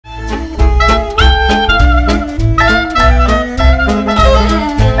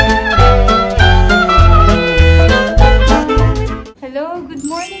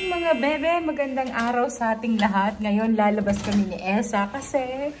sa ating lahat. Ngayon lalabas kami ni Elsa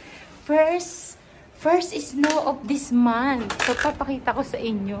kasi first snow of this month. So papakita ko sa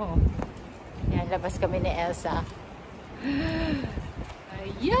inyo. Yan, labas kami ni Elsa.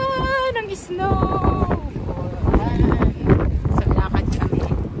 Ayan, ang snow! Ayan. So lakad kami.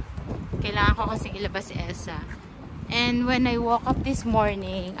 Kailangan ko kasi ilabas si Elsa. And when I woke up this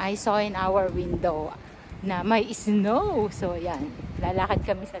morning, I saw in our window na may snow. So, yan. Lalakad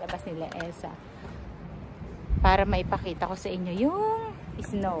kami sa labas nila Elsa. Para maipakita ko sa inyo yung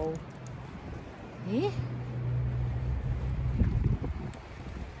snow. Eh?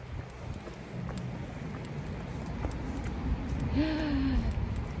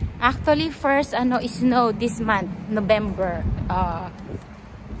 Actually, first snow this month, November.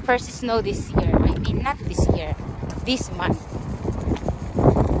 First snow this year. I mean, not this year. This month.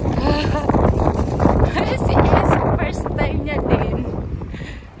 Si Elsa, first time niya din.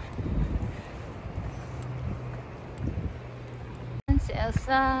 Si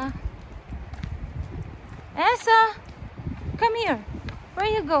Elsa. Elsa, come here. Where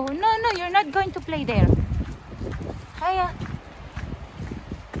you go? No, you're not going to play there. Hiya.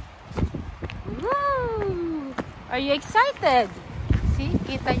 Woo! Are you excited? See,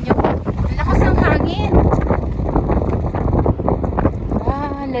 kita nyo. Ang lakas ng hangin.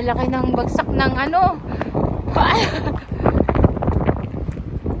 Lalaki ng bagsak ng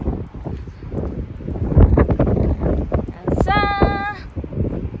Elsa!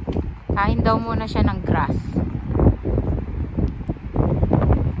 Kain daw muna siya ng grass.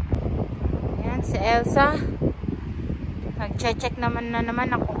 Ayan si Elsa. Nag-check naman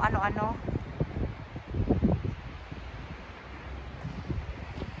ng kung ano-ano.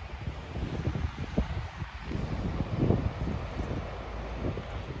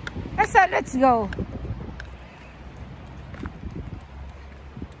 Elsa, let's go.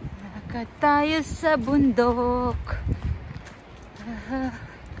 Lakad tayo sa bundok.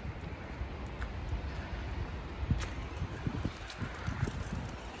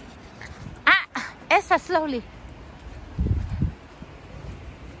 Elsa, slowly.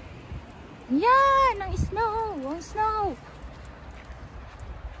 Yan, ang snow. Ang snow.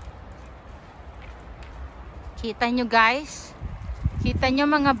 Kita nyo guys? Kita nyo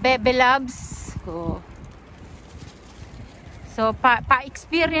mga bebe loves ko. So,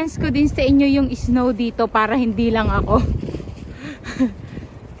 pa-experience ko din sa inyo yung snow dito para hindi lang ako.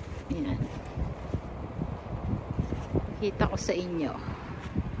 Ayan. Kita ko sa inyo.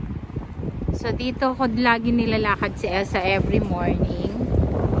 So, dito ko lagi nilalakad si Elsa every morning.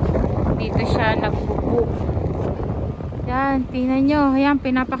 Dito siya nagpupo. Yan, tingnan nyo. Ayan,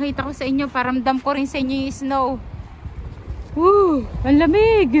 pinapakita ko sa inyo. Paramdam ko rin sa inyo yung snow. Woo! Ang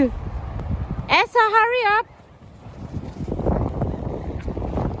lamig! Elsa, hurry up!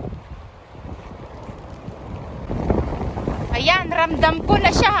 Ayan, ramdam ko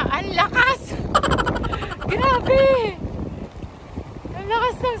na siya. Ang lakas! Grabe! Ang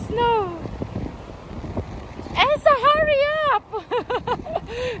lakas ng snow! Elsa, hurry up!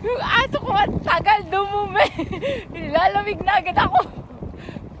 Yung aso ko ang tagal dumumi. Nilalamig na agad ako.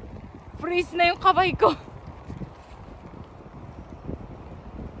 Freeze na yung kamay ko.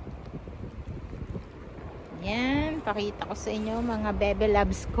 Yan, pakita ko sa inyo mga bebe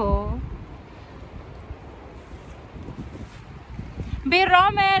loves ko.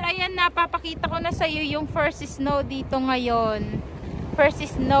 Biromel, ayan na, papakita ko na sa iyo yung first snow dito ngayon. First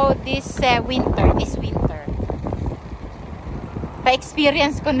snow this winter.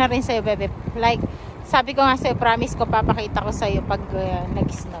 Pa-experience ko na rin sa iyo, bebe. Like, sabi ko nga sa iyo, promise ko, papakita ko sa iyo pag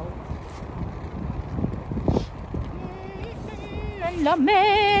nag-snow. Ang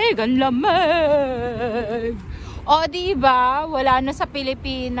lamig, ang lamig. O, diba? Wala na sa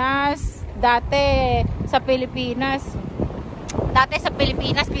Pilipinas. Dati sa Pilipinas,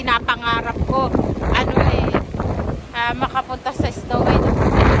 pinapangarap ko, makapunta sa snow.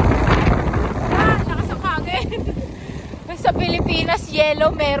 Lakas ang hangin. Sa Pilipinas, yellow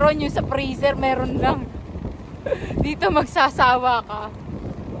meron, yung sa freezer meron lang. Dito magsasawa ka.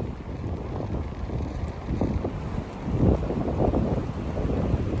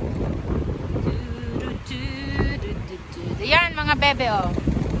 Yan mga bebe, oh.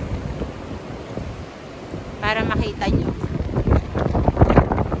 Para makita nyo.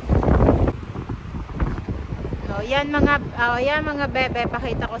 So, yan mga bebe,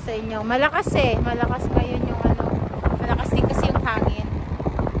 pakita ko sa inyo. Malakas malakas ngayon yung malakas din kasi yung hangin.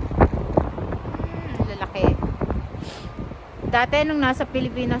 Lalaki. Dati nung nasa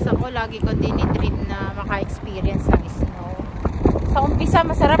Pilipinas ako, lagi ko dinidream na maka-experience ng snow. Sa umpisa,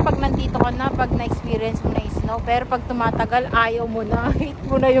 masarap pag nandito ka na, pag na-experience mo na yung snow. Pero pag tumatagal, ayaw mo na. Hate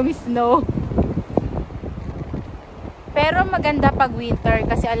mo na yung snow. Pero maganda pag winter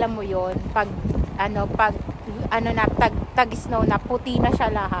kasi alam mo yon, pag tag-snow na, puti na siya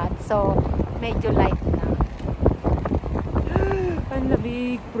lahat. So, medyo light na. Ang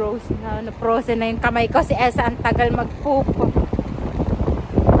labig, frozen na yung kamay ko. Si Elsa, ang tagal mag-poop.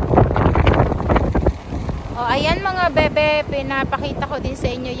 O, ayan mga bebe, pinapakita ko din sa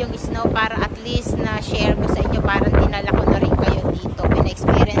inyo yung snow para at least na share ko sa inyo. Parang dinala ko na rin kayo dito.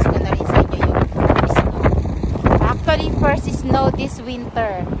 Pina-experience ko na rin sa inyo yung snow. Actually, first snow this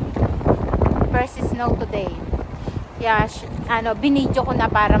winter. First snow today. Yeah, binidyo ko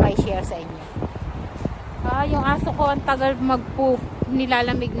na para may share sa inyo. Yung aso ko ang tagal mag-poop.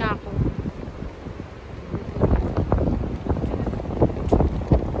 Nilalamig na ako.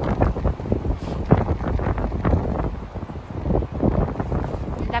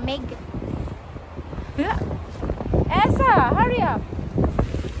 Lamig. Esa, hurry up.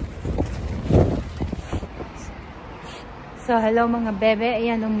 So, hello mga bebe.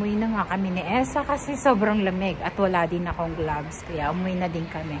 Ayan, umuwi na nga kami ni Esa kasi sobrang lamig at wala din akong gloves. Kaya umuwi na din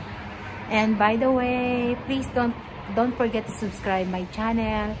kami. And by the way, please don't forget to subscribe my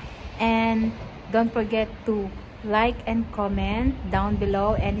channel. And don't forget to like and comment down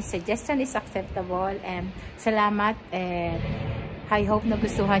below. Any suggestion is acceptable. And salamat. And I hope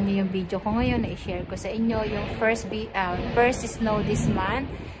nagustuhan niyo yung video ko ngayon na i-share ko sa inyo yung first snow this month.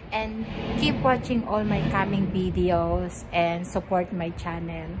 And keep watching all my coming videos and support my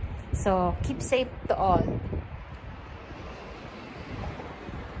channel. So, keep safe to all.